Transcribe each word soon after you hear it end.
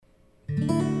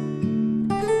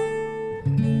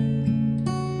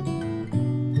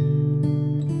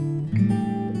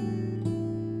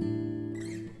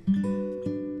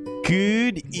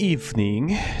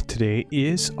evening. Today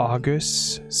is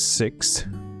August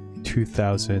 6th,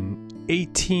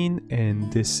 2018,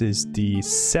 and this is the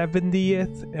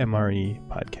 70th MRE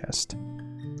podcast.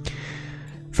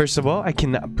 First of all, I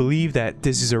cannot believe that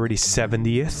this is already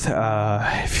 70th.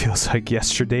 It feels like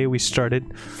yesterday we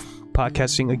started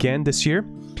podcasting again this year.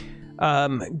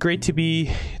 Great to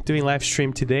be doing live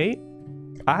stream today.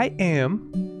 I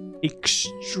am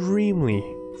extremely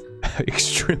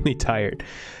tired.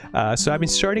 So I've been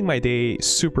starting my day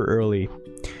super early.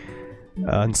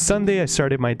 On Sunday, I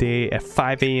started my day at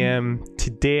 5 a.m.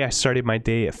 Today, I started my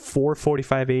day at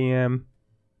 4:45 a.m.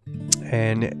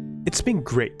 And it's been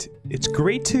great. It's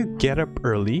great to get up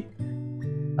early.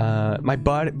 My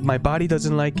body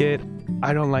doesn't like it.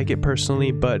 I don't like it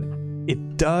personally, but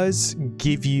it does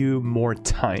give you more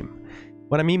time.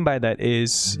 What I mean by that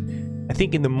is, I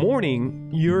think in the morning,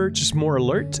 you're just more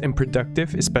alert and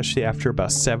productive, especially after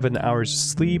about 7 hours of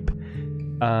sleep.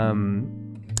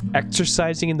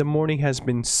 Exercising in the morning has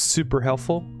been super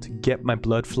helpful to get my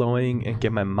blood flowing and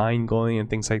get my mind going and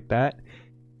things like that.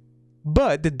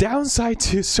 But the downside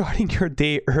to starting your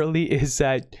day early is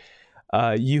that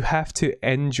you have to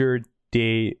end your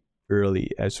day early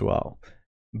as well.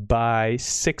 By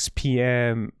 6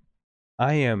 p.m.,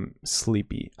 I am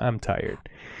sleepy. I'm tired.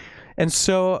 And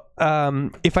so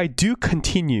if I do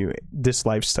continue this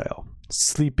lifestyle,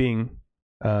 sleeping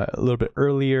a little bit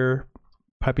earlier,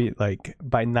 probably like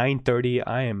by 9:30,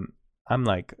 I'm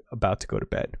like about to go to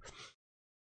bed.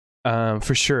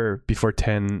 For sure, before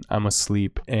 10, I'm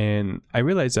asleep. And I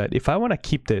realize that if I want to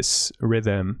keep this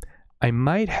rhythm, I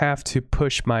might have to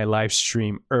push my live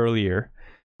stream earlier,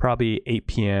 probably 8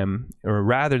 p.m. or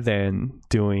rather than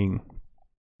doing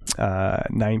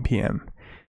 9 p.m.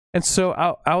 And so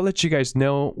I'll let you guys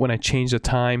know when I change the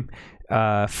time.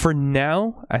 For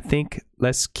now, I think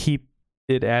let's keep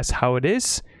it as how it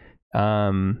is.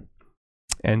 And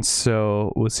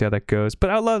so we'll see how that goes. But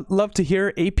I'd love to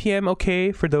hear 8 p.m.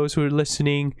 okay for those who are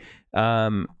listening.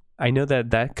 I know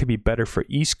that could be better for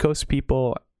East Coast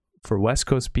people. For West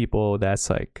Coast people, that's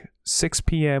like 6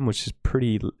 p.m., which is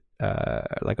pretty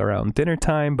like around dinner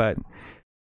time.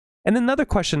 And another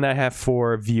question that I have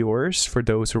for viewers, for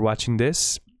those who are watching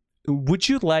this, would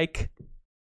you like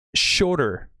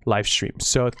shorter live streams?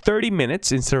 So 30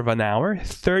 minutes instead of an hour,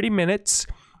 30 minutes,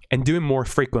 and do it more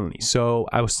frequently. So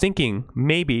I was thinking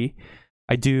maybe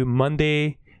I do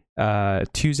Monday,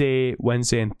 Tuesday,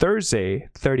 Wednesday, and Thursday,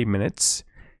 30 minutes,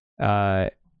 and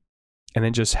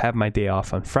then just have my day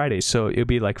off on Friday. So it'll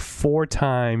be like 4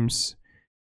 times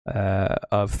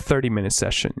of 30-minute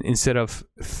session instead of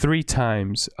 3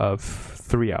 times of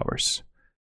 3 hours.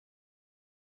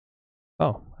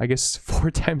 Oh, I guess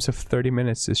 4 times of 30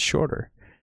 minutes is shorter,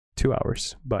 2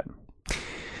 hours. But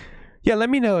yeah, let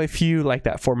me know if you like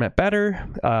that format better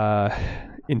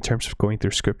in terms of going through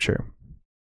scripture.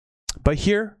 But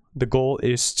here, the goal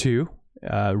is to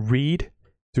read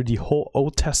through the whole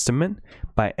Old Testament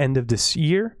by end of this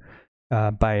year,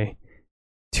 by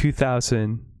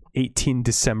 2018,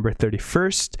 December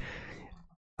 31st.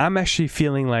 I'm actually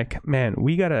feeling like, man,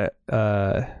 we gotta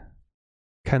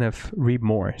kind of read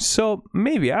more. So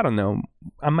maybe, I don't know,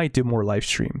 I might do more live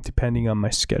stream depending on my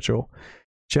schedule,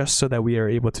 just so that we are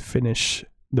able to finish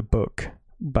the book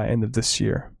by end of this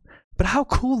year. But how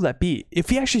cool would that be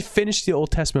if we actually finish the Old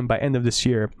Testament by end of this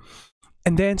year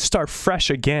and then start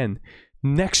fresh again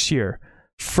next year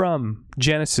from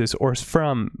Genesis or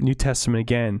from New Testament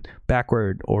again,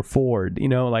 backward or forward,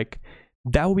 like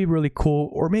that would be really cool.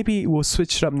 Or maybe we'll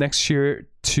switch it up next year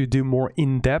to do more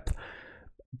in-depth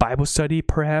Bible study,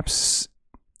 perhaps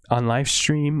on live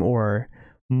stream, or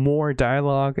more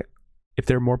dialogue if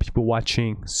there are more people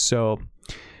watching. So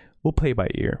we'll play by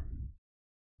ear.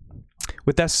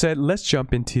 With that said, let's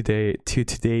jump into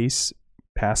today's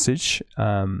passage.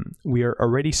 We are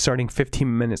already starting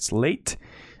 15 minutes late.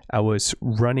 I was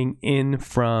running in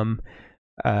from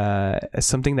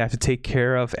something that I have to take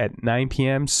care of at 9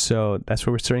 p.m. So that's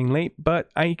why we're starting late. But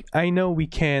I know we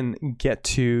can get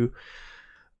to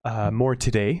more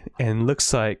today. And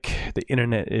looks like the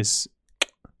internet is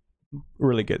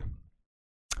really good.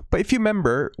 But if you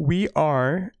remember, we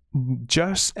are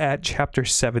just at chapter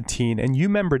 17. And you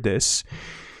remember this.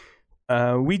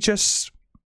 We just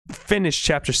finished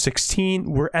chapter 16.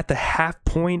 We're at the half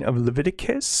point of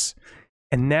Leviticus.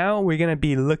 And now we're going to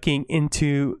be looking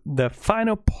into the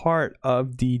final part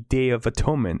of the Day of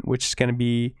Atonement, which is going to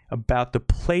be about the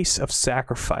place of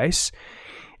sacrifice.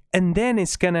 And then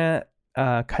it's going to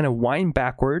kind of wind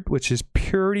backward, which is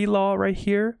purity law right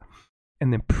here.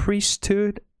 And then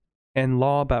priesthood and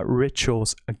law about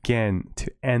rituals again to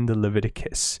end the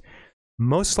Leviticus.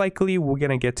 Most likely, we're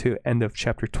going to get to end of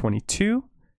chapter 22.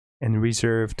 and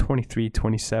reserve 23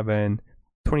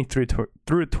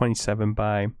 through 27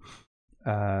 by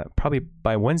probably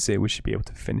by Wednesday. We should be able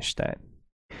to finish that.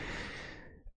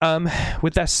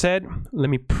 With that said, let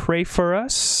me pray for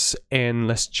us and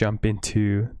let's jump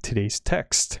into today's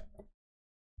text.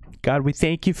 God, we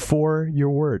thank you for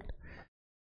your word.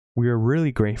 We are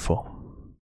really grateful.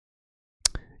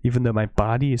 Even though my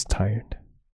body is tired,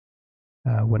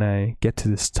 when I get to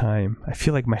this time, I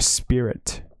feel like my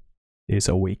spirit is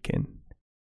awakened.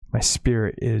 My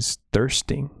spirit is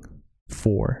thirsting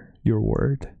for your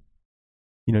word.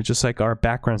 You know, just like our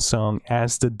background song,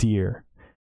 As the Deer.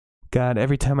 God,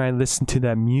 every time I listen to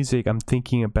that music, I'm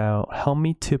thinking about, help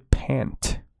me to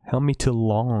pant, help me to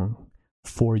long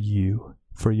for you,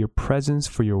 for your presence,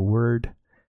 for your word.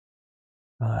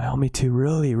 Help me to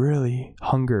really, really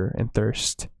hunger and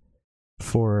thirst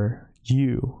for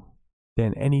you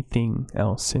than anything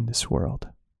else in this world.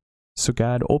 So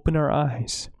God, open our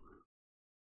eyes.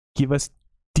 Give us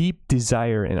deep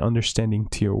desire and understanding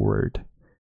to your word,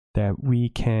 that we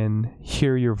can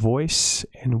hear your voice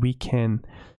and we can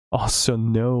also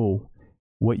know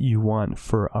what you want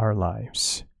for our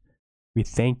lives. We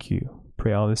thank you.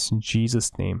 Pray all this in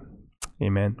Jesus' name.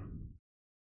 Amen.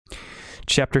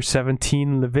 Chapter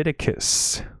 17,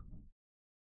 Leviticus.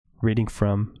 Reading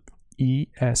from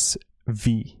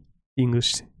ESV,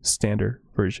 English Standard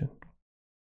Version.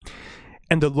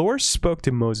 And the Lord spoke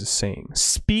to Moses, saying,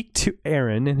 Speak to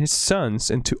Aaron and his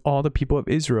sons and to all the people of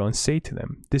Israel, and say to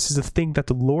them, This is a thing that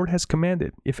the Lord has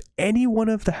commanded. If any one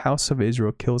of the house of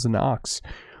Israel kills an ox,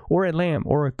 or a lamb,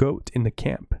 or a goat in the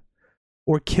camp,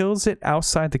 or kills it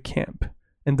outside the camp,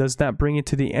 and does not bring it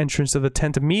to the entrance of the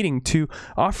tent of meeting to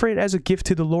offer it as a gift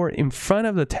to the Lord in front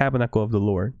of the tabernacle of the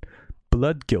Lord,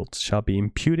 blood guilt shall be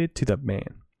imputed to that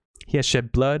man. He has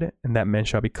shed blood, and that man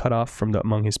shall be cut off from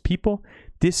among his people.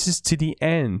 This is to the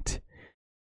end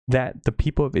that the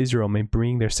people of Israel may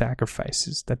bring their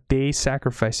sacrifices, that they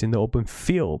sacrifice in the open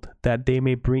field, that they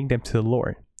may bring them to the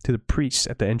Lord, to the priests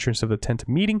at the entrance of the tent of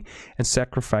meeting, and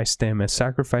sacrifice them as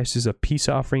sacrifices of peace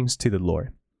offerings to the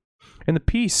Lord. And the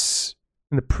priest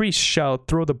shall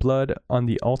throw the blood on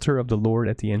the altar of the Lord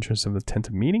at the entrance of the tent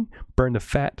of meeting, burn the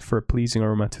fat for a pleasing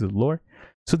aroma to the Lord.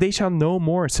 So they shall no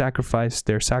more sacrifice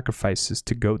their sacrifices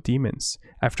to goat demons,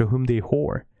 after whom they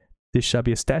whore. This shall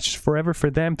be a statute forever for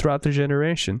them throughout their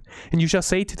generation. And you shall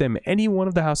say to them, Any one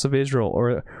of the house of Israel,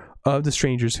 or of the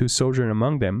strangers who sojourn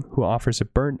among them, who offers a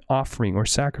burnt offering or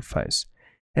sacrifice,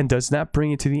 and does not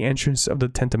bring it to the entrance of the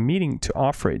tent of meeting to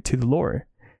offer it to the Lord,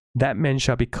 that man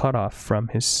shall be cut off from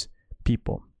his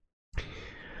people.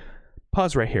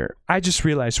 Pause right here. I just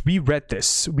realized we read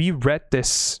this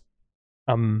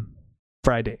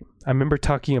Friday. I remember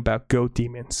talking about goat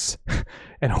demons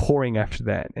and whoring after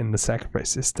that in the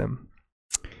sacrifice system.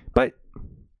 But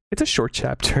it's a short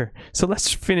chapter, so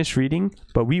let's finish reading.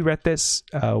 But we read this,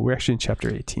 we're actually in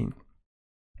chapter 18.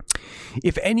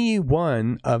 If any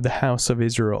one of the house of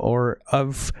Israel or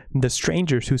of the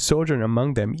strangers who sojourn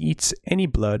among them eats any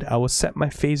blood, I will set my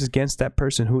face against that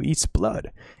person who eats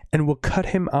blood, and will cut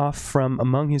him off from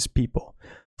among his people.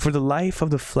 For the life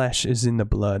of the flesh is in the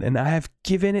blood, and I have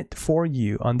given it for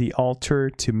you on the altar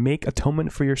to make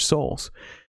atonement for your souls.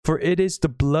 For it is the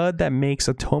blood that makes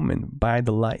atonement by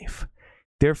the life.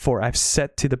 Therefore I've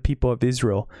said to the people of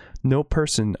Israel, No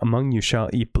person among you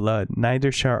shall eat blood,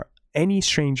 neither shall any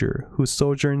stranger who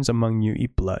sojourns among you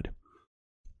eat blood.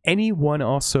 Any one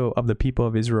also of the people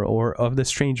of Israel or of the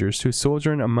strangers who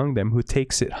sojourn among them who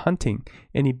takes it hunting,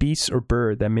 any beast or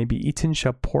bird that may be eaten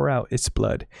shall pour out its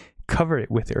blood, cover it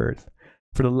with earth.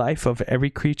 For the life of every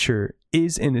creature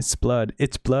is in its blood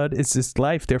is its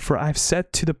life. Therefore I've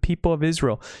said to the people of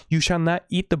Israel, You shall not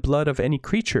eat the blood of any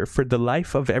creature, for the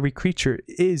life of every creature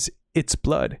is its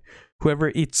blood. Whoever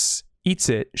eats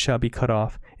it shall be cut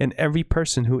off, and every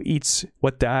person who eats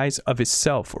what dies of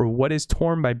itself, or what is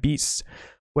torn by beasts,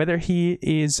 whether he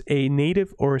is a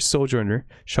native or a sojourner,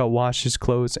 shall wash his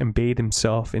clothes and bathe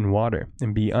himself in water,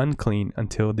 and be unclean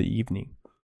until the evening.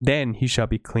 Then he shall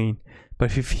be clean.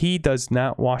 But if he does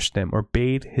not wash them or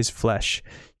bathe his flesh,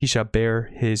 he shall bear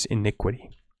his iniquity.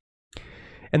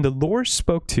 And the Lord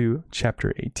spoke to,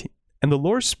 chapter 18. And the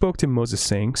Lord spoke to Moses,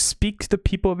 saying, Speak to the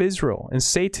people of Israel, and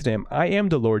say to them, I am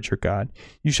the Lord your God.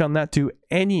 You shall not do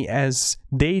any as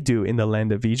they do in the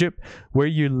land of Egypt, where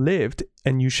you lived,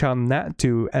 and you shall not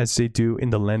do as they do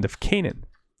in the land of Canaan,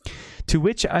 to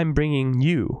which I am bringing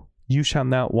you. You shall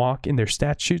not walk in their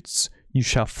statutes. You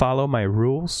shall follow my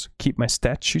rules, keep my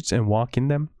statutes, and walk in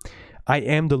them. I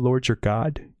am the Lord your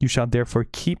God. You shall therefore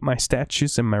keep my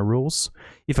statutes and my rules.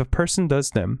 If a person does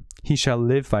them, he shall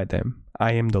live by them.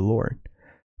 I am the Lord.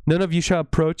 None of you shall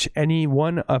approach any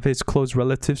one of his close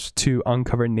relatives to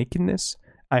uncover nakedness.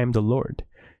 I am the Lord.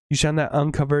 You shall not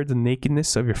uncover the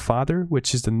nakedness of your father,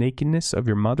 which is the nakedness of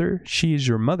your mother. She is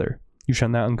your mother. You shall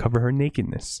not uncover her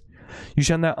nakedness. You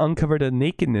shall not uncover the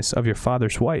nakedness of your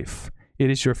father's wife. It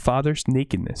is your father's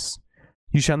nakedness.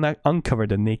 You shall not uncover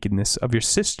the nakedness of your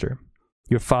sister,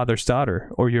 your father's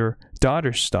daughter, or your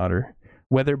daughter's daughter,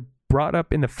 whether brought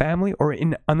up in the family or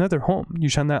in another home. You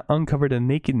shall not uncover the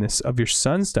nakedness of your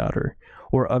son's daughter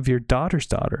or of your daughter's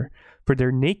daughter, for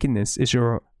their nakedness is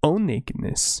your own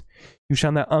nakedness. You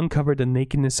shall not uncover the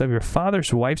nakedness of your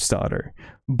father's wife's daughter,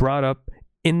 brought up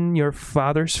in your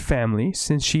father's family,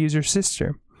 since she is your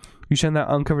sister. You shall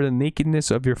not uncover the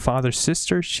nakedness of your father's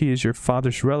sister, she is your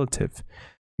father's relative.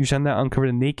 You shall not uncover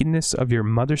the nakedness of your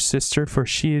mother's sister, for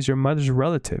she is your mother's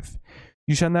relative.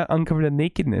 You shall not uncover the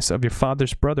nakedness of your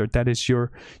father's brother, that is you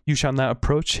shall not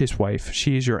approach his wife,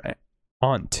 she is your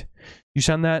aunt. You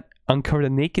shall not uncover the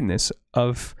nakedness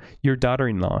of your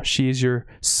daughter-in-law, she is your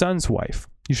son's wife.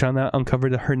 You shall not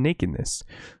uncover her nakedness.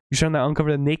 You shall not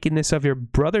uncover the nakedness of your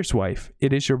brother's wife,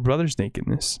 it is your brother's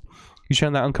nakedness. You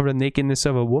shall not uncover the nakedness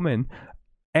of a woman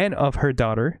and of her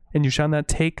daughter, and you shall not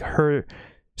take her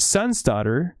son's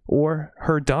daughter or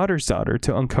her daughter's daughter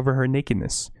to uncover her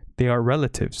nakedness. They are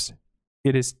relatives.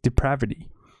 It is depravity.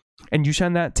 And you shall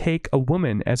not take a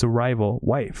woman as a rival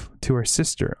wife to her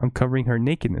sister, uncovering her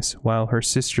nakedness while her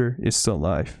sister is still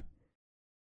alive.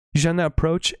 You shall not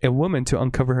approach a woman to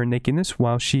uncover her nakedness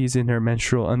while she is in her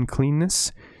menstrual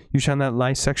uncleanness. You shall not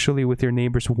lie sexually with your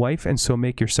neighbor's wife and so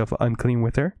make yourself unclean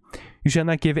with her. You shall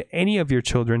not give any of your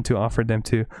children to offer them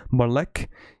to Molech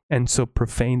and so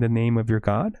profane the name of your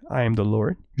God. I am the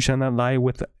Lord. You shall not lie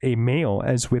with a male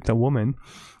as with a woman.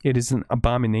 It is an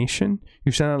abomination.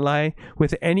 You shall not lie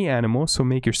with any animal, so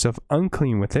make yourself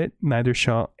unclean with it. Neither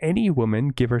shall any woman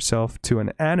give herself to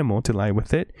an animal to lie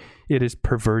with it. It is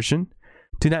perversion.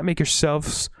 Do not make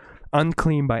yourselves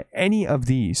unclean by any of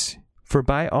these, for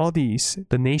by all these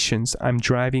the nations I'm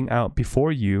driving out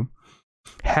before you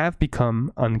have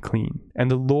become unclean, and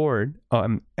the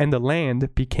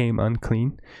land became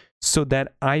unclean, so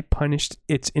that I punished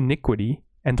its iniquity,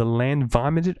 and the land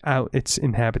vomited out its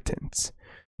inhabitants.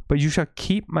 But you shall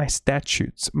keep my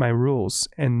statutes, my rules,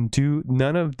 and do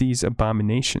none of these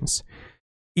abominations,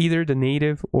 either the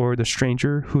native or the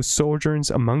stranger who sojourns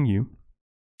among you.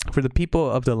 For the people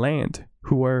of the land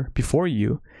who were before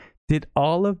you did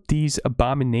all of these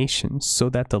abominations, so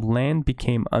that the land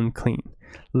became unclean,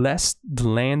 lest the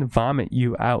land vomit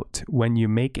you out when you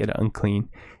make it unclean,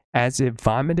 as it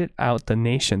vomited out the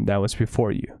nation that was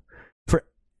before you. For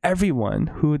everyone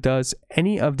who does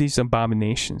any of these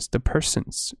abominations, the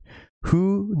persons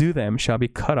who do them shall be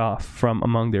cut off from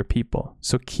among their people.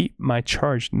 So keep my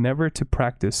charge never to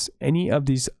practice any of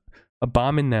these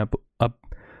abominable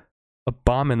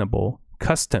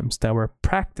customs that were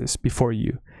practiced before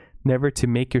you, never to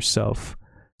make yourselves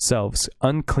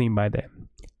unclean by them.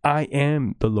 I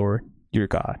am the Lord your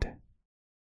God.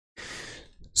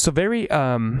 So very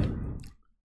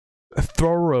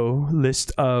thorough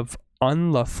list of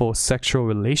unlawful sexual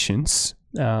relations.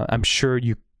 I'm sure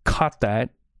you caught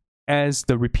that as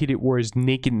the repeated words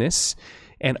nakedness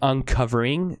and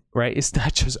uncovering, right? It's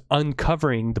not just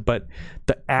uncovering, but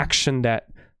the action that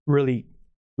really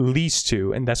leads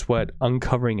to, and that's what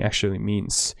uncovering actually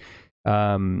means.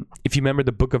 If you remember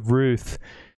the book of Ruth,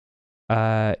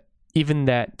 even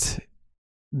that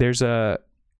there's a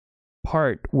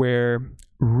part where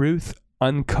Ruth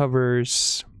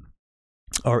uncovers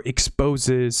or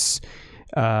exposes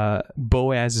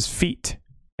Boaz's feet,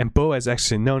 and Boaz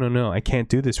actually, no, I can't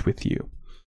do this with you,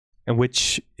 and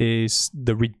which is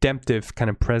the redemptive kind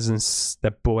of presence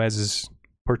that Boaz is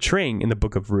portraying in the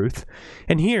book of Ruth.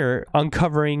 And here,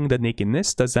 uncovering the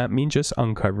nakedness does not mean just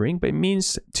uncovering, but it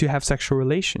means to have sexual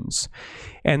relations.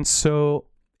 And so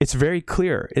it's very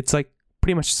clear. It's like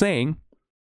pretty much saying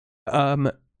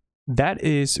that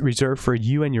is reserved for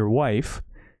you and your wife.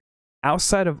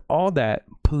 Outside of all that,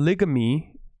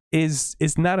 polygamy is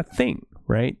not a thing,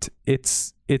 right?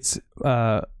 It's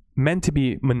meant to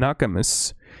be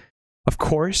monogamous, of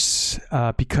course,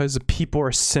 because people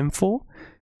are sinful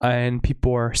and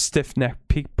people are stiff-necked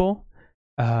people.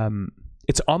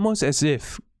 It's almost as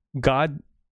if God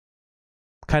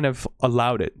kind of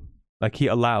allowed it, like he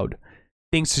allowed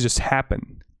things to just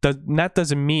happen. That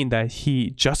doesn't mean that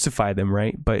he justified them,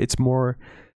 right? But it's more,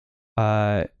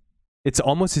 it's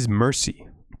almost his mercy,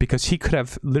 because he could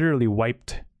have literally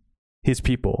wiped his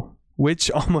people, which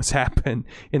almost happened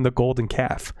in the golden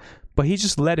calf. But he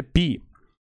just let it be,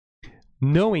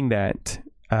 knowing that,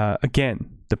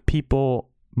 again, the people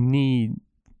need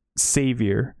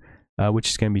Savior, which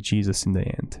is going to be Jesus in the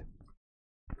end.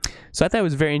 So I thought it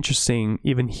was very interesting,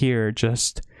 even here,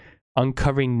 just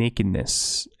uncovering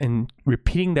nakedness and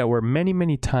repeating that word many,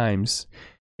 many times.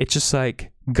 It's just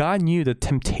like God knew the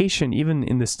temptation, even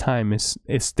in this time, is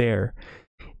there.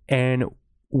 And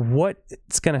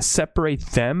what's going to separate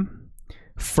them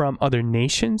from other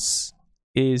nations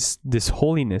is this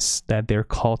holiness that they're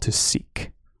called to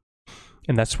seek.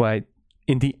 And that's why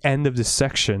in the end of this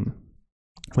section,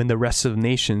 when the rest of the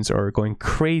nations are going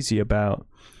crazy about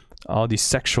all these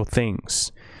sexual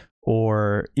things,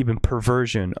 or even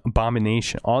perversion,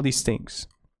 abomination, all these things,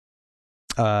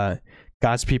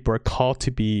 God's people are called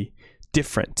to be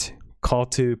different,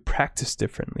 called to practice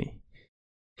differently.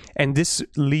 And this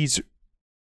leads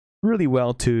really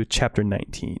well to chapter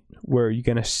 19, where you're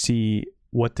going to see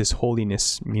what this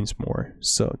holiness means more.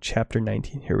 So chapter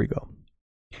 19, here we go.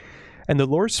 And the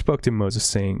Lord spoke to Moses,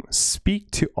 saying,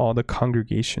 "Speak to all the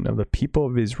congregation of the people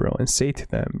of Israel, and say to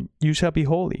them, You shall be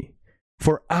holy,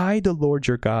 for I, the Lord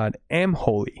your God, am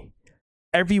holy.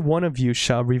 Every one of you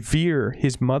shall revere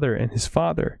his mother and his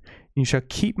father, and you shall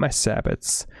keep my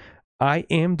Sabbaths. I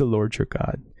am the Lord your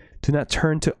God. Do not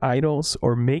turn to idols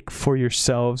or make for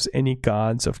yourselves any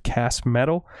gods of cast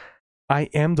metal. I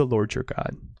am the Lord your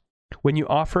God. When you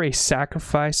offer a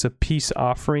sacrifice of peace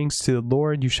offerings to the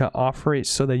Lord, you shall offer it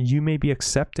so that you may be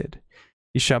accepted.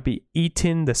 It shall be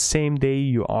eaten the same day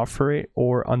you offer it,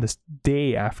 or on the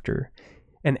day after.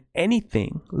 And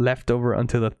anything left over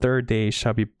until the third day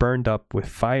shall be burned up with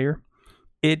fire.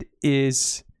 If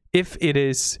it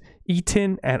is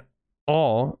eaten at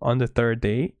all on the third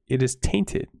day, it is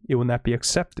tainted. It will not be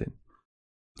accepted.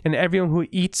 And everyone who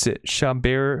eats it shall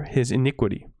bear his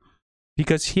iniquity,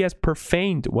 because he has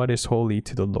profaned what is holy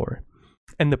to the Lord,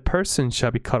 and the person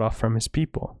shall be cut off from his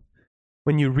people.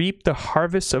 When you reap the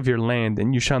harvest of your land,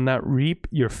 and you shall not reap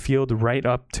your field right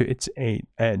up to its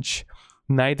edge,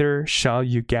 neither shall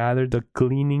you gather the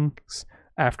gleanings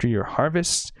after your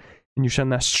harvest, and you shall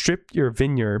not strip your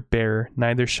vineyard bare,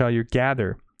 neither shall you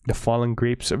gather the fallen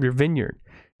grapes of your vineyard,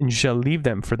 and you shall leave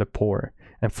them for the poor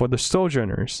and for the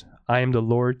sojourners. I am the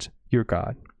Lord your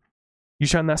God. You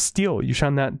shall not steal, you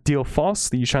shall not deal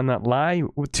falsely, you shall not lie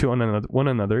to one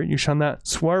another, you shall not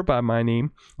swear by my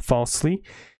name falsely,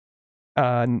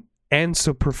 and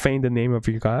so profane the name of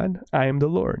your God. I am the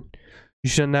Lord. You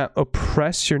shall not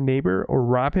oppress your neighbor or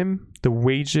rob him. The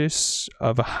wages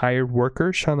of a hired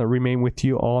worker shall not remain with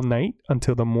you all night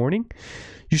until the morning.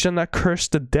 You shall not curse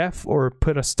the deaf or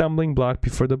put a stumbling block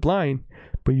before the blind,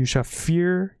 but you shall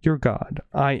fear your God.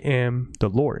 I am the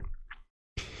Lord.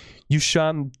 You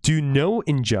shall do no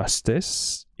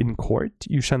injustice in court.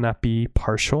 You shall not be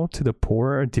partial to the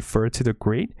poor or defer to the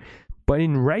great, but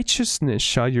in righteousness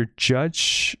shall you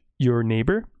judge your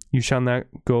neighbor. You shall not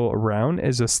go around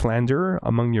as a slanderer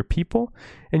among your people,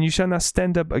 and you shall not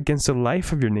stand up against the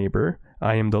life of your neighbor.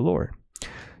 I am the Lord.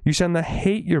 You shall not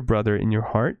hate your brother in your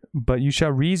heart, but you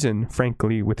shall reason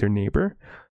frankly with your neighbor,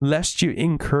 lest you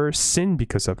incur sin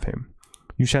because of him.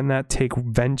 You shall not take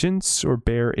vengeance or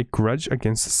bear a grudge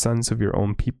against the sons of your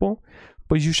own people,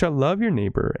 but you shall love your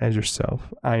neighbor as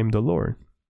yourself. I am the Lord.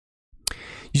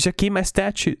 You shall keep my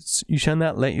statutes. You shall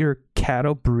not let your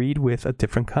cattle breed with a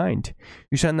different kind.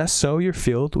 You shall not sow your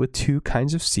field with two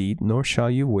kinds of seed, nor shall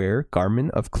you wear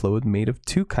garment of cloth made of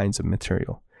two kinds of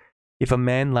material. If a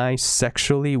man lies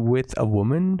sexually with a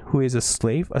woman who is a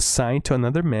slave assigned to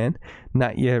another man,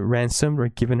 not yet ransomed or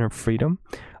given her freedom,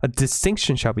 a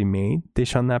distinction shall be made. They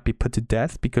shall not be put to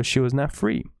death because she was not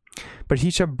free. But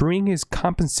he shall bring his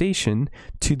compensation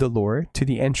to the Lord to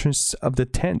the entrance of the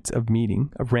tent of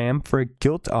meeting, a ram for a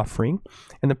guilt offering,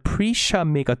 and the priest shall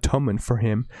make atonement for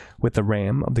him with the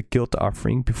ram of the guilt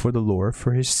offering before the Lord,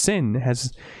 for his sin he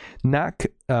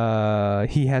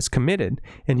has committed,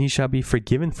 and he shall be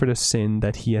forgiven for the sin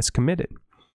that he has committed.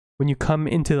 When you come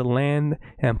into the land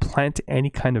and plant any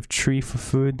kind of tree for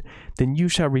food, then you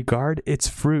shall regard its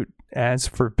fruit as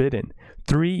forbidden.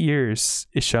 3 years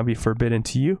it shall be forbidden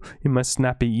to you. It must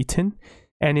not be eaten.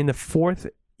 And in the 4th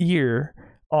year,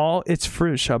 all its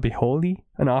fruit shall be holy,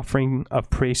 an offering of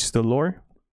praise to the Lord.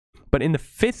 But in the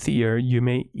 5th year, you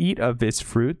may eat of its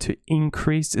fruit to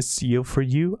increase its yield for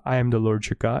you. I am the Lord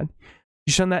your God.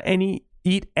 You shall not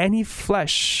eat any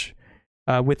flesh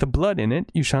with the blood in it.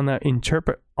 You shall not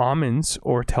interpret omens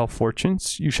or tell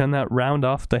fortunes. You shall not round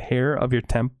off the hair of your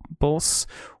temples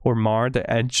or mar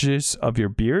the edges of your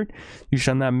beard. You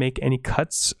shall not make any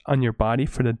cuts on your body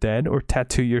for the dead or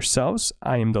tattoo yourselves.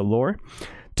 I am the Lord.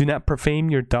 Do not profane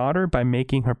your daughter by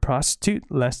making her prostitute,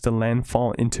 lest the land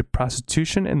fall into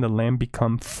prostitution and the land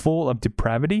become full of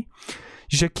depravity.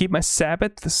 You shall keep my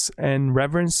Sabbaths and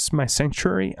reverence my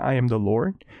sanctuary. I am the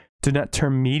Lord. Do not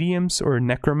turn mediums or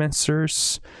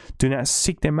necromancers. Do not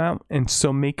seek them out, and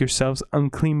so make yourselves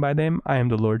unclean by them. I am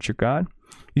the Lord your God.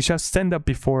 You shall stand up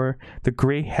before the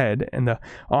gray head and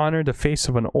honor the face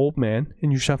of an old man,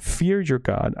 and you shall fear your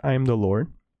God. I am the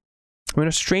Lord. When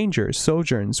a stranger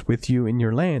sojourns with you in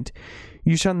your land,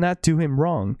 you shall not do him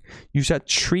wrong. You shall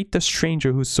treat the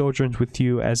stranger who sojourns with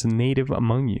you as a native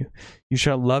among you. You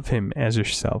shall love him as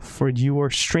yourself, for you are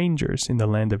strangers in the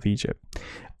land of Egypt.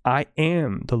 I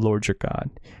am the Lord your God.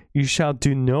 You shall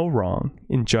do no wrong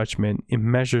in judgment, in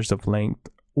measures of length,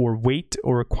 or weight,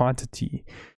 or quantity.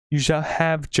 You shall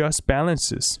have just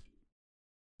balances,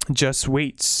 just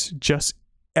weights, just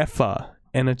ephah,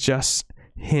 and a just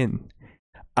hin.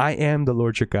 I am the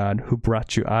Lord your God who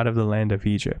brought you out of the land of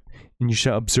Egypt, and you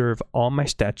shall observe all my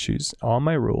statutes, all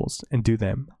my rules, and do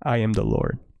them. I am the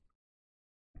Lord.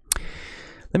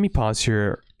 Let me pause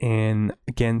here and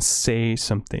again say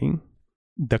something.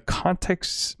 The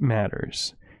context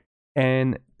matters,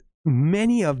 and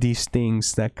many of these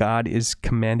things that God is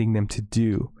commanding them to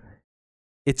do,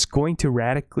 it's going to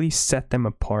radically set them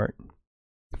apart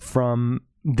from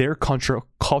their cultural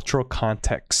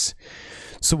context.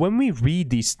 So when we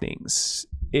read these things,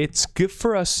 it's good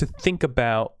for us to think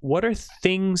about what are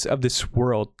things of this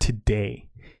world today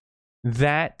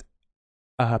that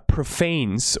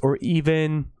profanes or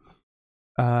even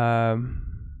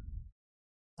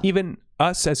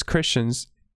us as Christians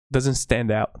doesn't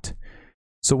stand out.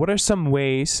 So what are some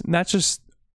ways, not just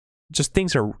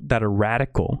things that are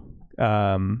radical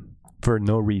for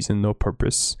no reason, no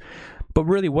purpose, but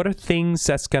really what are things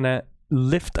that's gonna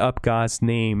lift up God's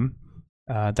name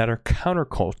that are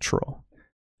countercultural?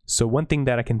 So one thing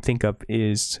that I can think of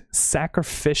is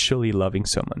sacrificially loving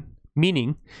someone,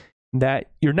 meaning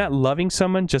that you're not loving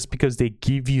someone just because they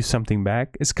give you something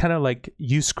back. It's kind of like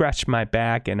you scratch my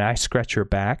back and I scratch your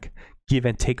back, give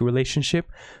and take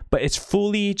relationship, but it's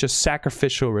fully just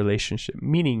sacrificial relationship,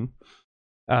 meaning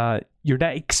you're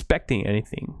not expecting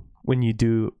anything when you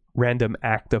do random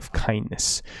act of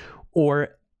kindness, or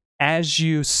as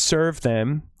you serve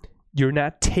them, you're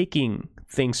not taking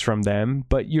things from them,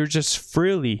 but you're just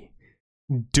freely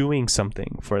doing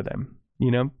something for them,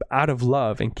 out of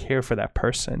love and care for that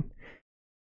person.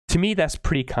 To me, that's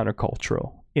pretty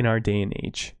countercultural in our day and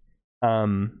age.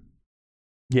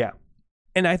 Yeah.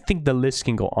 And I think the list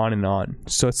can go on and on.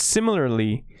 So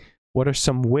similarly, what are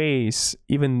some ways,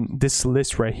 even this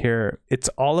list right here, it's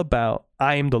all about,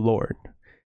 I am the Lord.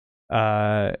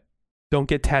 Don't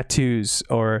get tattoos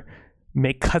or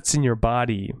make cuts in your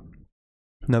body.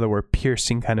 In other words,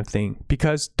 piercing kind of thing.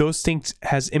 Because those things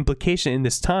has implication in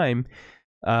this time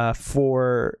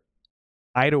for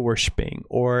idol worshiping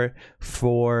or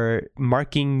for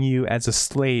marking you as a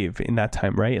slave in that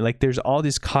time, right? Like there's all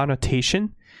this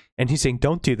connotation, and he's saying,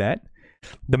 don't do that.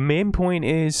 The main point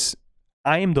is,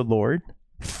 I am the Lord,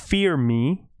 fear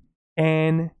me,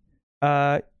 and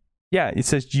it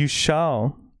says you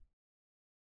shall,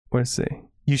 what does it say?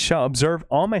 You shall observe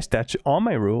all my statutes, all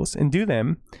my rules, and do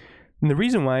them. And the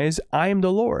reason why is I am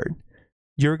the Lord.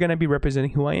 You're going to be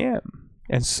representing who I am.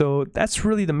 And so that's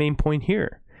really the main point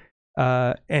here.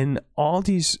 And all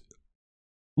these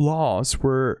laws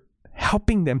were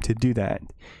helping them to do that.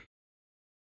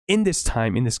 In this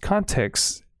time, in this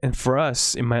context, and for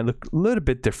us, it might look a little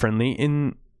bit differently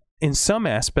in some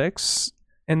aspects.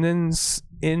 And then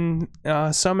in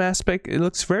some aspect, it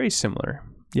looks very similar.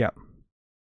 Yeah.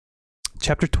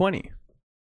 Chapter 20.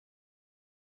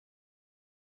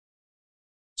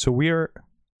 So we are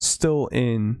still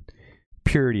in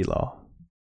purity law,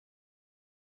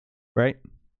 right?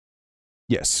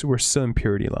 Yes, we're still in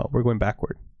purity law. We're going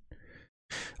backward.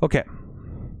 Okay.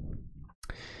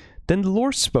 Then the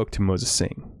Lord spoke to Moses,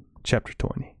 saying, chapter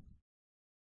 20,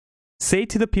 say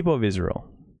to the people of Israel,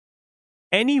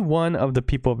 any one of the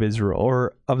people of Israel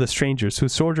or of the strangers who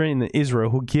sojourn in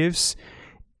Israel who gives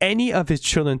any of his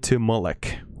children to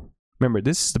Molech. Remember,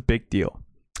 this is the big deal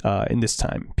in this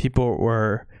time. People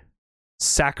were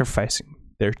sacrificing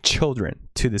their children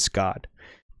to this god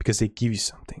because they give you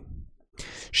something.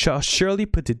 Shall surely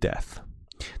put to death.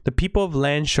 The people of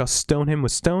land shall stone him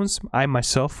with stones. I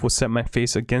myself will set my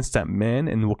face against that man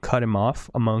and will cut him off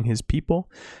among his people,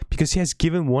 because he has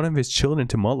given one of his children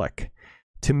to Molech,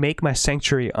 to make my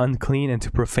sanctuary unclean and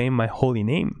to profane my holy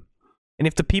name. And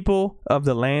if the people of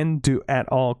the land do at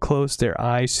all close their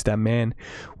eyes to that man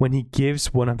when he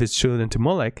gives one of his children to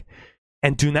Molech,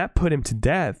 and do not put him to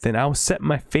death, then I will set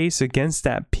my face against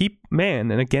that man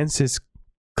and against his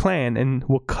clan, and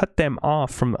will cut them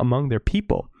off from among their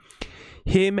people,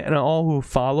 him and all who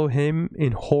follow him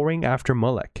in whoring after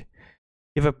Molech.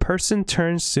 If a person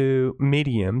turns to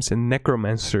mediums and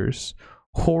necromancers,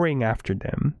 whoring after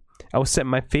them, I will set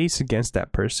my face against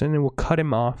that person and will cut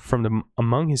him off from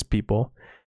among his people.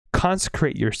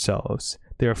 Consecrate yourselves,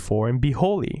 therefore, and be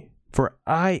holy, for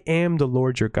I am the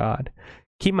Lord your God.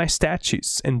 Keep my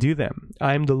statutes and do them.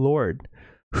 I am the Lord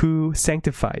who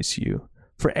sanctifies you.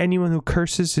 For anyone who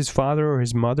curses his father or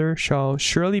his mother shall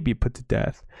surely be put to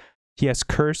death. He has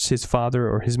cursed his father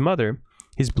or his mother,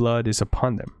 his blood is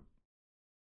upon them.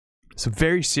 So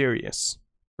very serious,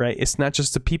 right? It's not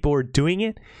just the people who are doing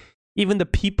it. Even the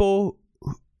people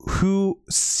who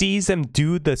sees them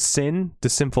do the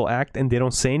sinful act, and they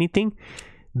don't say anything,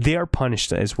 they are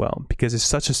punished as well, because it's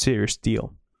such a serious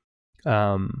deal.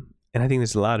 And I think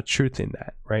there's a lot of truth in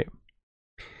that, right?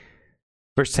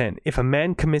 Verse 10, if a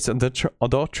man commits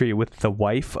adultery with the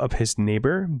wife of his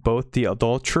neighbor, both the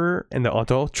adulterer and the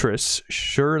adulteress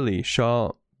surely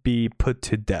shall be put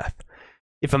to death.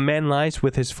 If a man lies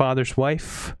with his father's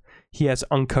wife, he has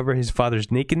uncovered his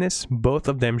father's nakedness. Both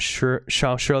of them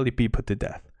shall surely be put to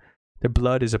death. Their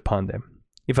blood is upon them.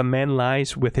 If a man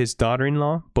lies with his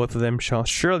daughter-in-law, both of them shall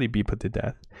surely be put to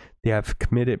death. They have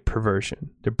committed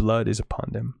perversion. Their blood is upon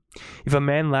them. If a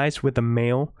man lies with a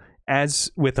male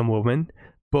as with a woman,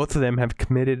 both of them have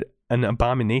committed an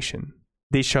abomination.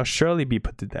 They shall surely be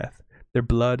put to death. Their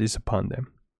blood is upon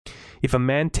them. If a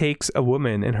man takes a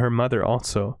woman and her mother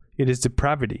also, it is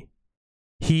depravity.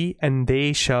 He and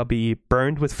they shall be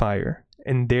burned with fire,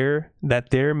 and there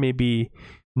may be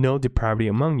no depravity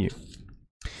among you.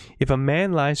 If a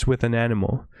man lies with an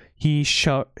animal, he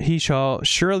shall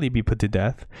surely be put to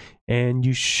death, and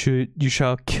you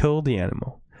shall kill the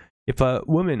animal. If a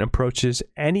woman approaches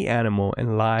any animal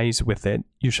and lies with it,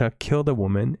 you shall kill the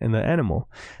woman and the animal.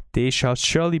 They shall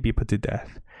surely be put to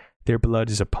death. Their blood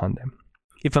is upon them.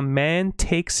 If a man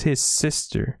takes his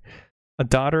sister, a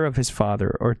daughter of his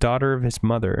father or daughter of his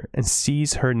mother, and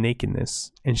sees her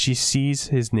nakedness, and she sees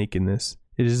his nakedness,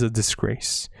 it is a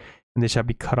disgrace, and they shall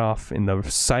be cut off in the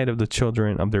sight of the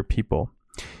children of their people.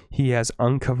 He has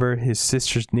uncovered his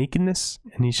sister's nakedness,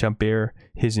 and he shall bear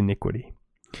his iniquity.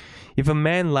 If a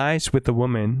man lies with a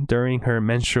woman during her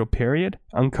menstrual period,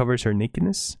 uncovers her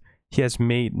nakedness, he has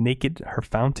made naked her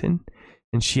fountain,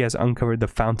 and she has uncovered the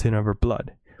fountain of her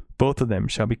blood. Both of them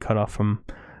shall be cut off from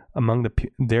among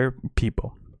their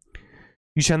people.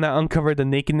 You shall not uncover the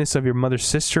nakedness of your mother's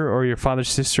sister or your father's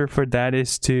sister, for that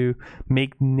is to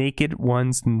make naked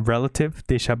one's relative.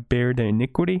 They shall bear their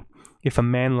iniquity. If a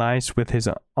man lies with his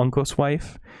uncle's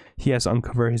wife, he has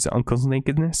uncovered his uncle's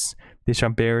nakedness. They shall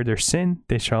bear their sin.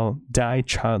 They shall die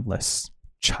childless.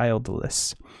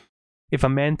 If a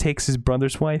man takes his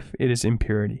brother's wife, it is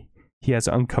impurity. He has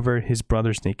uncovered his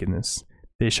brother's nakedness.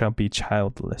 They shall be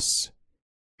childless.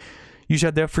 You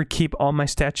shall therefore keep all my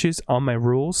statutes, all my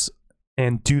rules,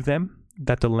 and do them,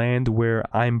 that the land where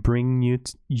I am bringing you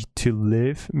to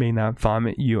live may not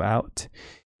vomit you out.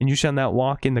 And you shall not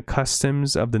walk in the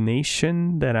customs of the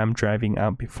nation that I am driving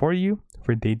out before you,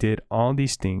 for they did all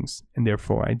these things, and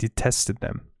therefore I detested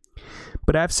them.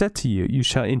 But I have said to you, you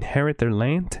shall inherit their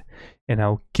land, and I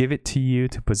will give it to you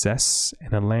to possess,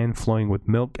 and a land flowing with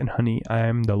milk and honey. I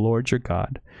am the Lord your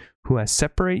God, who has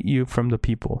separated you from the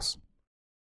peoples.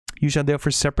 You shall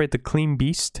therefore separate the clean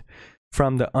beast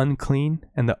from the unclean,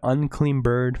 and the unclean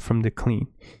bird from the clean.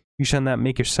 You shall not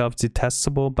make yourselves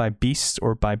detestable by beast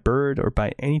or by bird or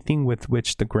by anything with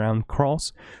which the ground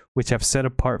crawls, which I have set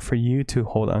apart for you to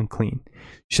hold unclean. You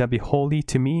shall be holy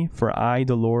to me, for I,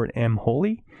 the Lord, am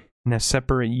holy, and have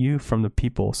separated you from the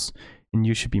peoples, and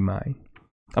you should be mine.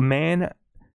 A man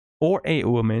or a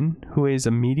woman who is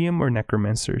a medium or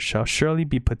necromancer shall surely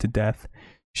be put to death,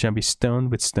 shall be stoned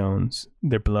with stones,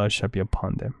 their blood shall be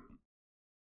upon them.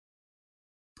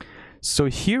 So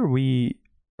here we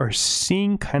are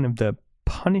seeing kind of the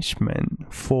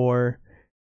punishment for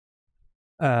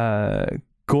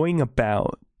going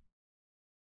about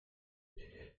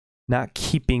not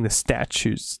keeping the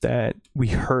statutes that we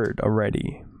heard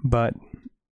already. But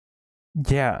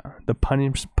yeah, the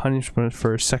punishment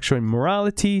for sexual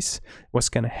immoralities, what's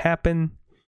going to happen.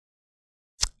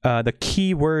 The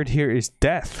key word here is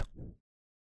death.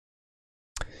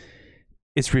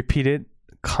 It's repeated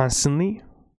constantly.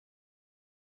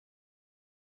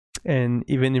 And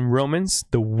even in Romans,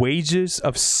 the wages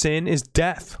of sin is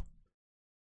death.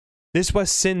 This is what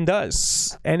sin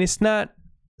does. And it's not,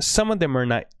 some of them are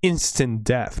not instant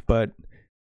death, but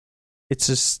it's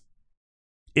just,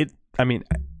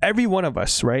 every one of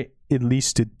us, right? It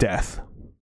leads to death.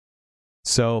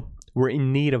 So we're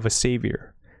in need of a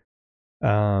savior.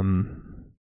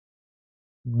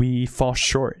 We fall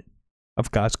short of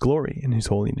God's glory and his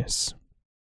holiness.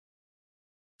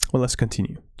 Well, let's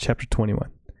continue. Chapter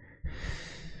 21.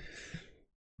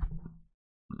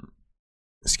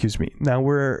 excuse me. Now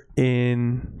we're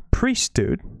in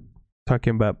priesthood,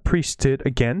 talking about priesthood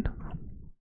again.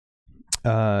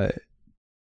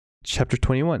 Chapter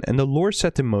 21. And the Lord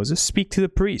said to Moses, "Speak to the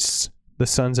priests, the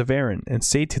sons of Aaron, and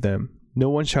say to them, no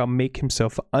one shall make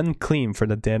himself unclean for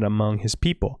the dead among his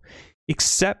people,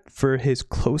 except for his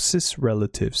closest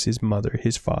relatives, his mother,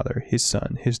 his father, his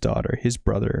son, his daughter, his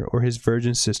brother, or his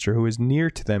virgin sister who is near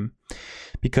to them,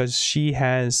 because she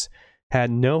has had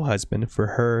no husband. For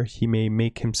her he may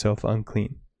make himself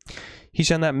unclean. He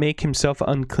shall not make himself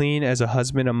unclean as a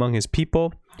husband among his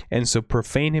people, and so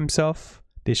profane himself.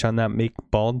 They shall not make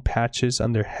bald patches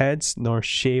on their heads, nor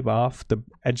shave off the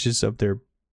edges of their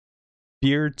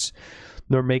beards,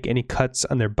 nor make any cuts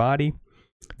on their body.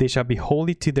 They shall be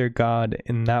holy to their God,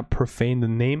 and not profane the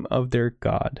name of their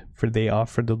God, for they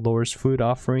offer the Lord's food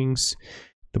offerings,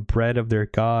 the bread of their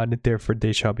God. Therefore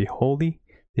they shall be holy.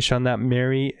 They shall not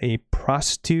marry a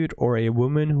prostitute or a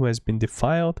woman who has been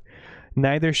defiled,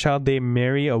 neither shall they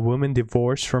marry a woman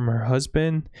divorced from her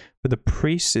husband, for the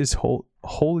priest is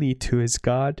holy to his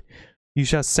God. You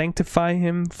shall sanctify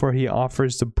him, for he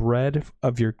offers the bread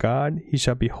of your God. He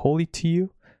shall be holy to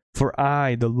you, for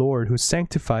I, the Lord, who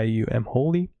sanctify you, am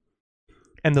holy.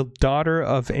 And the daughter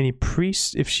of any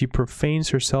priest, if she profanes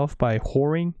herself by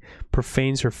whoring,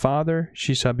 profanes her father,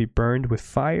 she shall be burned with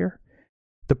fire.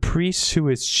 The priest who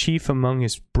is chief among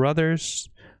his brothers,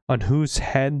 on whose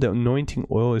head the anointing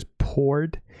oil is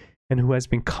poured, and who has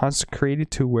been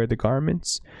consecrated to wear the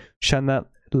garments, shall not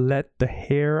let the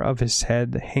hair of his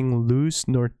head hang loose,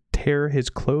 nor tear his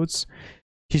clothes.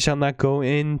 He shall not go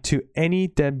into any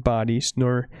dead bodies,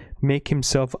 nor make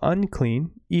himself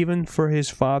unclean, even for his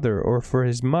father or for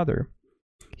his mother.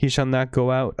 He shall not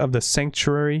go out of the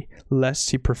sanctuary,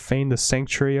 lest he profane the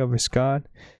sanctuary of his God.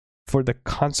 For the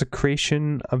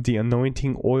consecration of the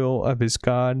anointing oil of his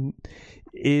God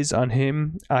is on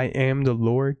him. I am the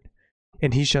Lord.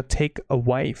 And he shall take a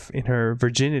wife in her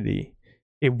virginity,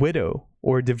 a widow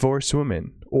or a divorced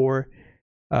woman, or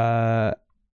a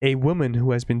woman who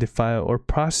has been defiled, or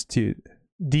prostitute.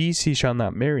 These he shall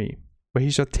not marry, but he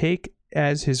shall take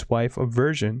as his wife a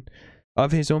virgin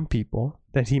of his own people,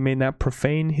 that he may not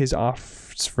profane his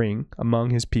offspring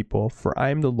among his people, for I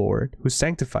am the Lord who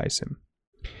sanctifies him.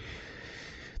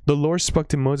 The Lord spoke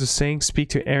to Moses, saying, Speak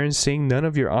to Aaron, saying, None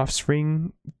of your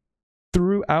offspring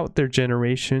throughout their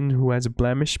generation who has a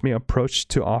blemish may approach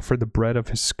to offer the bread of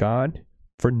his God.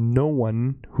 For no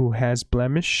one who has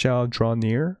blemish shall draw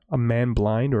near, a man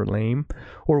blind or lame,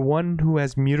 or one who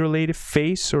has mutilated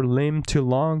face or limb too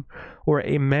long, or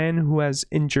a man who has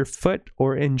injured foot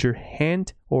or injured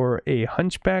hand, or a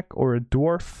hunchback or a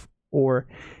dwarf, or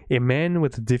a man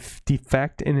with a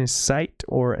defect in his sight,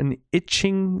 or an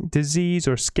itching disease,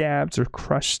 or scabs, or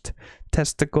crushed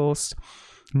testicles.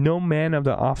 No man of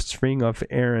the offspring of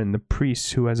Aaron the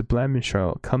priest who has a blemish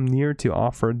shall come near to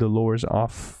offer the Lord's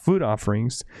food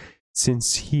offerings.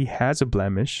 Since he has a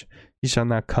blemish, he shall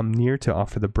not come near to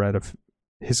offer the bread of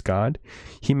his God.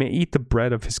 He may eat the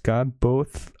bread of his God,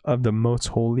 both of the most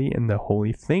holy and the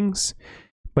holy things,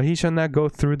 but he shall not go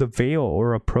through the veil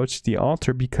or approach the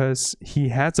altar, because he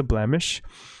has a blemish,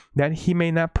 that he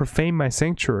may not profane my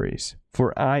sanctuaries.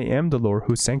 For I am the Lord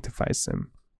who sanctifies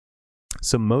them.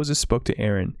 So Moses spoke to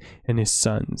Aaron and his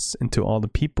sons and to all the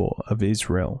people of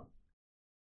Israel.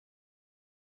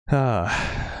 This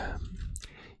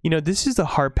is a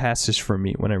hard passage for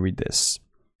me when I read this.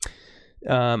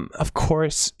 Of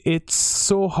course, it's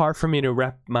so hard for me to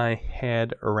wrap my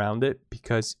head around it,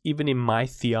 because even in my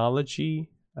theology,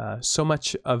 so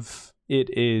much of it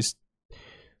is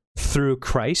through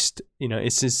Christ.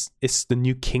 It's the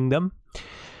new kingdom.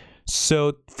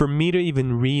 So for me to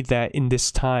even read that in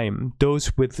this time,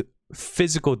 those with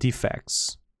physical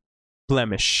defects,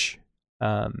 blemish,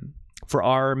 for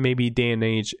our maybe day and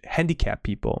age, handicapped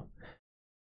people,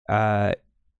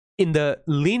 in the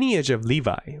lineage of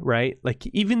Levi, right? Like,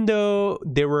 even though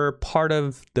they were part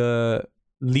of the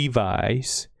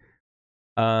Levites,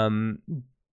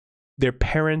 their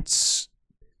parents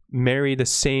married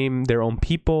their own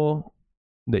people,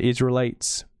 the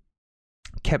Israelites,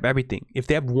 kept everything. If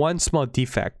they have one small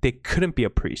defect, they couldn't be a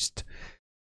priest.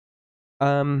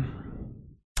 I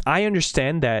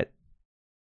understand that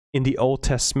in the Old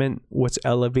Testament, what's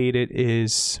elevated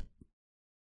is,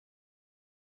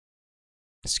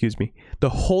 the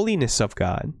holiness of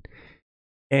God.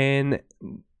 And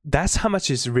that's how much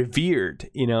is revered,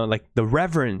 like the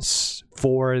reverence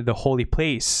for the holy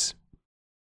place.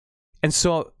 And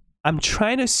so I'm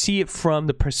trying to see it from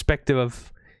the perspective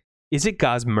of, is it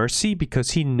God's mercy?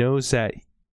 Because he knows that,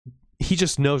 he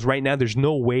just knows right now there's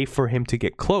no way for him to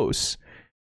get close,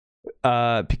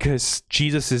 because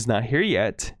Jesus is not here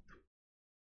yet.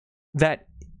 that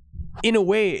in a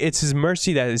way it's his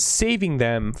mercy that is saving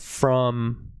them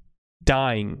from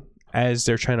dying as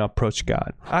they're trying to approach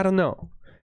God. I don't know.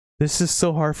 This is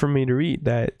so hard for me to read,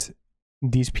 that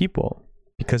these people,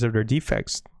 because of their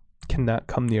defects, cannot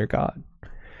come near God.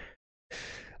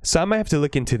 So I might have to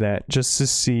look into that just to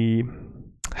see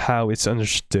how it's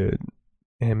understood.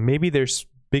 And maybe there's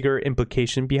bigger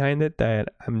implication behind it that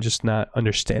I'm just not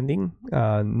understanding,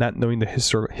 not knowing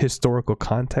the historical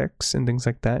context and things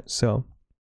like that. So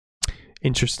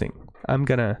interesting. I'm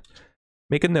gonna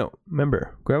make a note.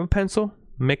 Remember, grab a pencil,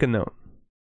 make a note.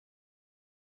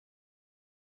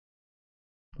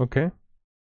 Okay.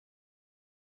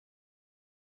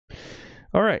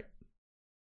 All right.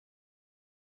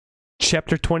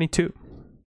 Chapter 22.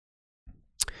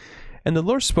 And the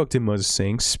Lord spoke to Moses,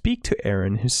 saying, Speak to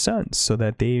Aaron his sons, so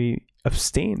that they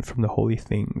abstain from the holy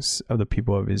things of the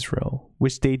people of Israel,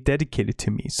 which they dedicated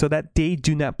to me, so that they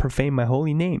do not profane my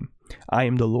holy name. I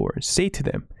am the Lord. Say to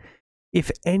them,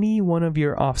 if any one of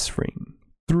your offspring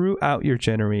throughout your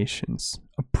generations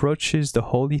approaches the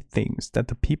holy things that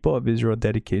the people of Israel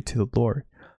dedicated to the Lord,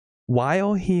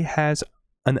 while he has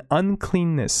an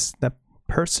uncleanness, that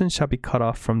person shall be cut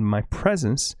off from my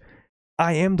presence.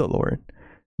 I am the Lord.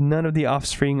 None of the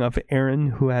offspring of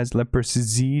Aaron who has leprous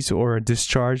disease or a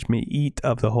discharge may eat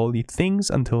of the holy things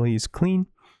until he is clean.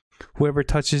 Whoever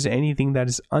touches anything that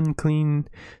is unclean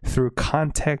through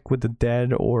contact with the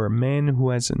dead, or a man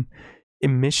who has an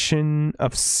emission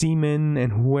of semen,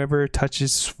 and whoever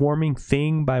touches swarming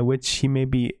thing by which he may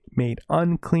be made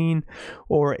unclean,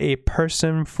 or a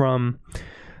person from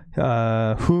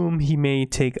whom he may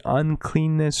take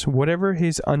uncleanness, whatever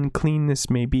his uncleanness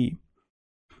may be,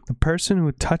 the person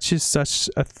who touches such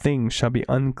a thing shall be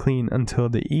unclean until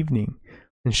the evening,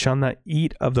 and shall not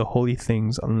eat of the holy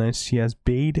things unless he has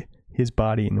bathed his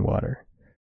body in water.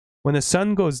 When the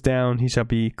sun goes down, he shall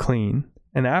be clean,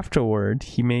 and afterward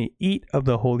he may eat of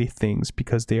the holy things,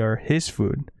 because they are his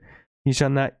food. He shall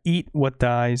not eat what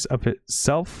dies of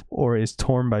itself or is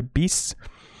torn by beasts,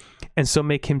 and so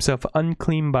make himself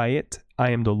unclean by it.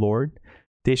 I am the Lord.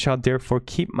 They shall therefore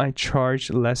keep my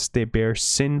charge, lest they bear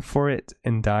sin for it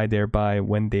and die thereby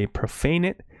when they profane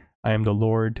it. I am the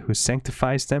Lord who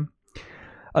sanctifies them.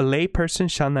 A lay person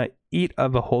shall not eat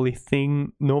of a holy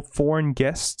thing. No foreign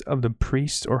guest of the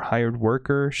priest or hired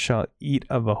worker shall eat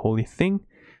of a holy thing.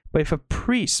 But if a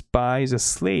priest buys a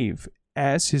slave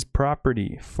as his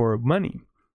property for money,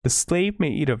 the slave may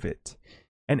eat of it,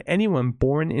 and anyone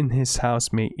born in his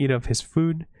house may eat of his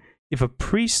food. If a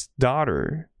priest's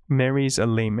daughter marries a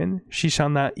layman, she shall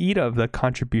not eat of the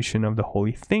contribution of the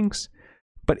holy things.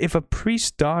 But if a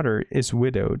priest's daughter is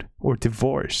widowed or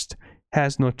divorced,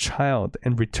 has no child,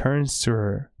 and returns to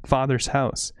her father's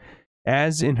house,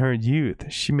 as in her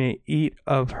youth, she may eat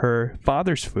of her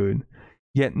father's food,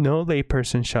 yet no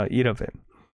layperson shall eat of it.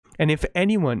 And if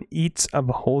anyone eats of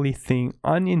a holy thing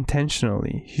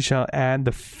unintentionally, he shall add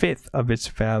the fifth of its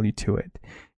value to it,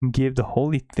 and give the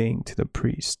holy thing to the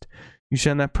priest. You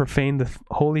shall not profane the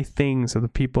holy things of the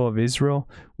people of Israel,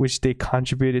 which they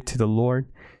contributed to the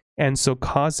Lord, and so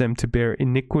cause them to bear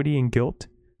iniquity and guilt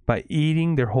by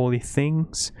eating their holy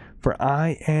things, for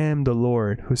I am the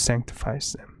Lord who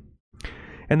sanctifies them.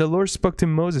 And the Lord spoke to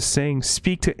Moses, saying,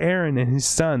 Speak to Aaron and his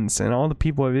sons and all the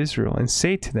people of Israel, and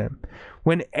say to them,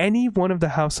 when any one of the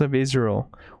house of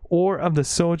Israel or of the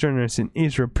sojourners in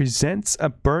Israel presents a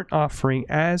burnt offering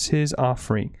as his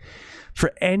offering,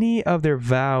 for any of their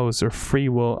vows or free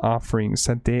will offerings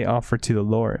that they offer to the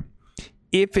Lord,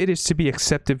 if it is to be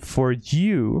accepted for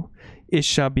you, it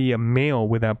shall be a male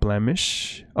without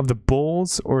blemish, of the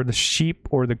bulls or the sheep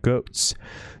or the goats.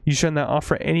 You shall not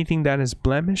offer anything that is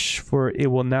blemish, for it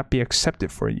will not be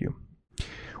accepted for you.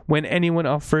 When anyone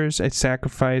offers a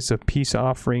sacrifice of peace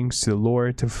offerings to the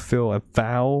Lord to fulfill a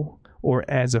vow, or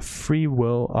as a free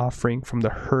will offering from the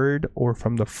herd or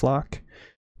from the flock,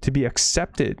 to be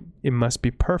accepted, it must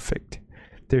be perfect.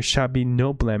 There shall be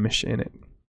no blemish in it.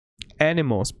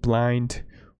 Animals blind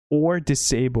or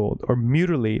disabled or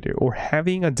mutilated or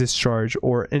having a discharge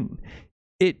or an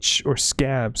itch or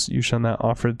scabs, you shall not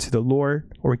offer to the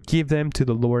Lord, or give them to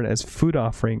the Lord as food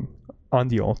offering on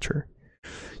the altar.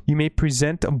 You may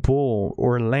present a bull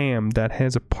or a lamb that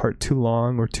has a part too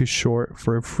long or too short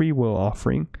for a free will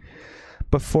offering,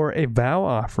 but for a vow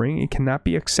offering it cannot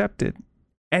be accepted.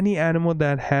 Any animal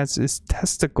that has its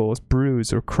testicles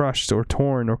bruised or crushed or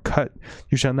torn or cut,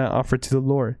 you shall not offer to the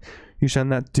Lord. You shall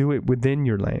not do it within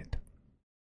your land.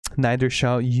 Neither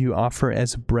shall you offer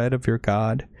as bread of your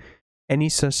God any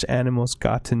such animals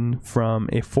gotten from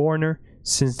a foreigner,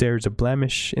 since there is a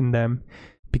blemish in them.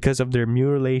 Because of their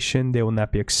mutilation, they will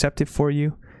not be accepted for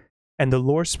you. And the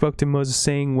Lord spoke to Moses,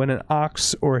 saying, when an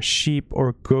ox or a sheep or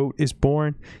a goat is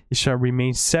born, it shall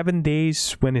remain 7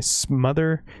 days when its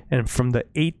mother, and from the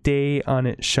 8th day on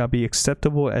it shall be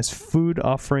acceptable as food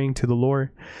offering to the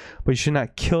Lord. But you should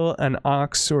not kill an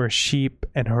ox or a sheep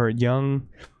and her young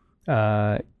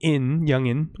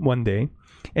in 1 day.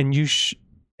 And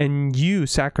you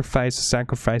sacrifice a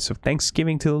sacrifice of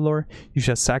thanksgiving to the Lord. You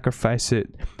shall sacrifice it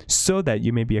so that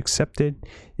you may be accepted.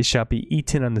 It shall be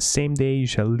eaten on the same day. You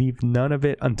shall leave none of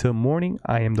it until morning.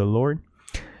 I am the Lord.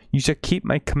 You shall keep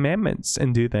my commandments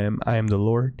and do them. I am the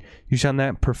Lord. You shall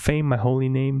not profane my holy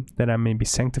name, that I may be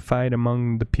sanctified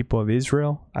among the people of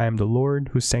Israel. I am the Lord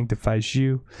who sanctifies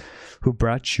you, who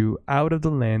brought you out of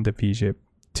the land of Egypt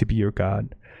to be your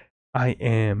God. I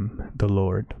am the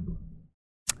Lord.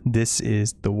 This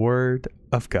is the word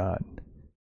of God.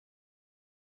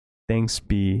 Thanks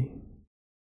be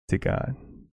to God.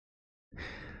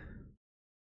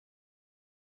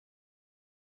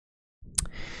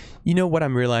 You know what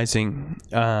I'm realizing?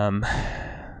 I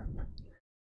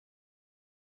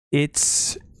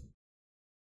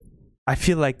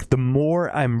feel like the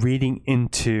more I'm reading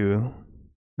into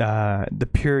the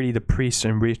purity, the priest,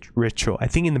 and ritual, I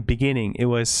think in the beginning it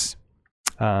was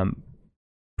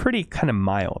pretty kind of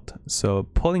mild. So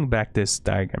pulling back this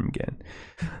diagram again,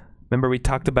 remember we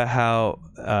talked about how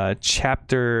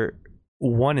chapter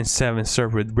 1 and 7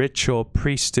 start with ritual,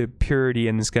 priesthood, purity,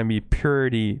 and it's going to be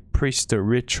purity, priesthood,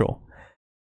 ritual,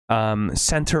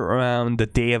 center around the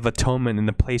Day of Atonement and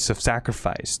the place of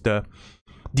sacrifice, the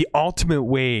ultimate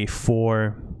way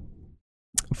for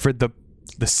the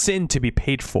sin to be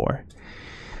paid for.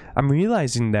 I'm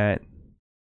realizing that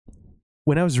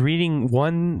when I was reading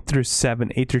 1 through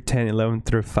 7, 8 through 10, 11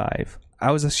 through 5,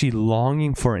 I was actually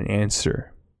longing for an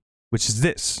answer, which is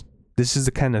this. This is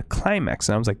the kind of climax.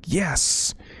 And I was like,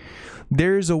 yes,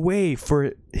 there's a way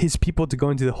for his people to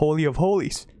go into the Holy of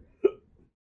Holies.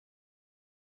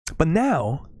 But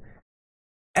now,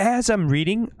 as I'm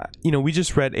reading, we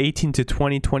just read 18 to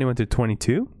 20, 21 to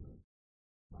 22.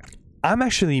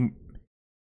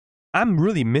 I'm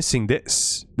really missing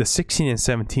this, the 16 and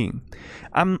 17.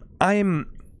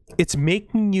 It's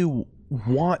making you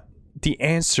want the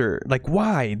answer. Like,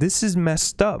 why? This is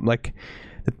messed up. Like,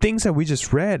 the things that we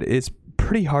just read is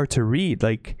pretty hard to read.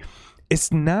 Like,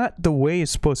 it's not the way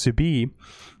it's supposed to be.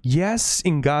 Yes,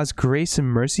 in God's grace and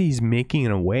mercy, he's making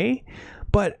it a way,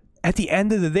 but at the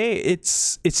end of the day,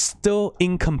 it's still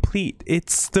incomplete.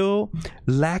 It's still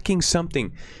lacking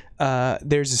something.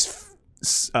 There's this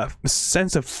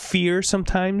sense of fear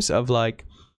sometimes of like,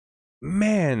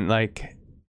 man, like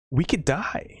we could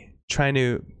die trying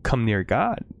to come near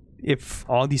God if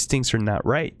all these things are not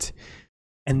right.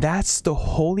 And that's the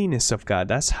holiness of God.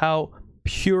 That's how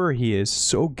pure he is.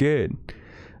 So good.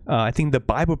 I think the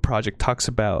Bible Project talks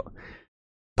about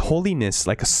holiness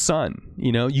like a sun.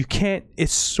 You can't,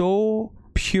 it's so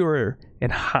pure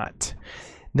and hot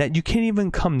that you can't even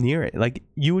come near it. Like,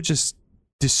 you would just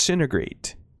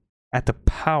disintegrate at the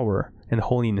power and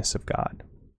holiness of God.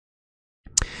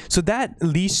 So that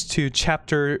leads to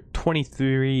chapter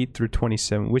 23 through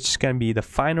 27, which is going to be the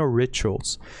final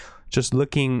rituals. Just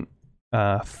looking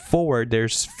forward,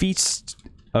 there's feasts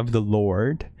of the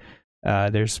Lord.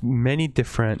 There's many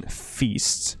different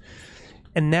feasts.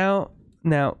 And now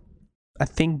I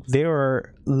think they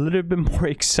are a little bit more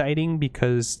exciting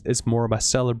because it's more about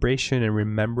celebration and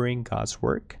remembering God's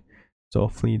work. So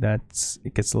hopefully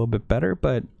it gets a little bit better.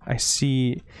 But I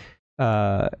see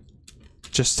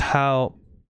just how,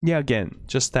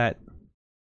 just that,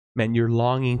 man, you're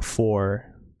longing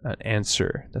for an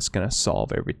answer that's going to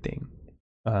solve everything.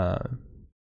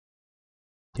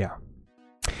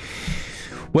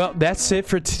 Well, that's it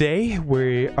for today.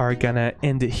 We are going to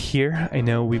end it here. I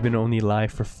know we've been only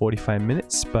live for 45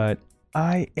 minutes, but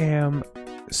I am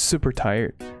super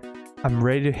tired. I'm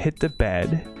ready to hit the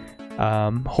bed.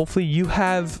 Hopefully you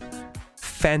have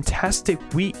fantastic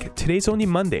week. Today's only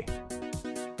Monday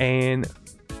and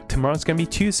tomorrow's gonna be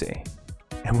Tuesday,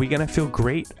 and we're gonna feel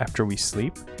great after we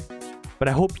sleep. But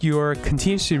I hope you're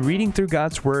continuously reading through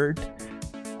God's word,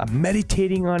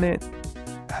 meditating on it,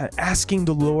 asking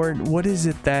the Lord, what is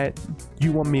it that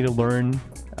you want me to learn?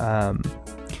 And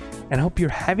I hope you're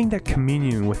having that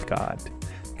communion with God,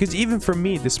 because even for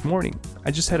me this morning,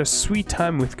 I just had a sweet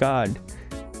time with God,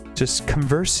 just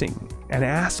conversing and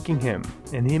asking him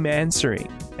and him answering.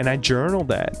 And I journaled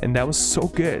that, and that was so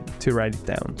good to write it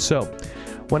down. So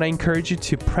when I encourage you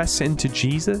to press into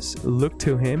Jesus, look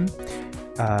to him.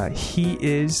 He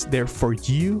is there for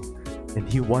you, and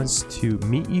he wants to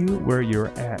meet you where you're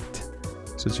at.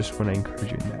 So just want to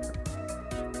encourage you in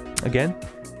that. Again,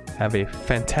 have a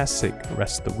fantastic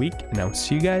rest of the week, and I will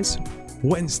see you guys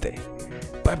Wednesday.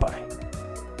 Bye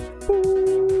bye.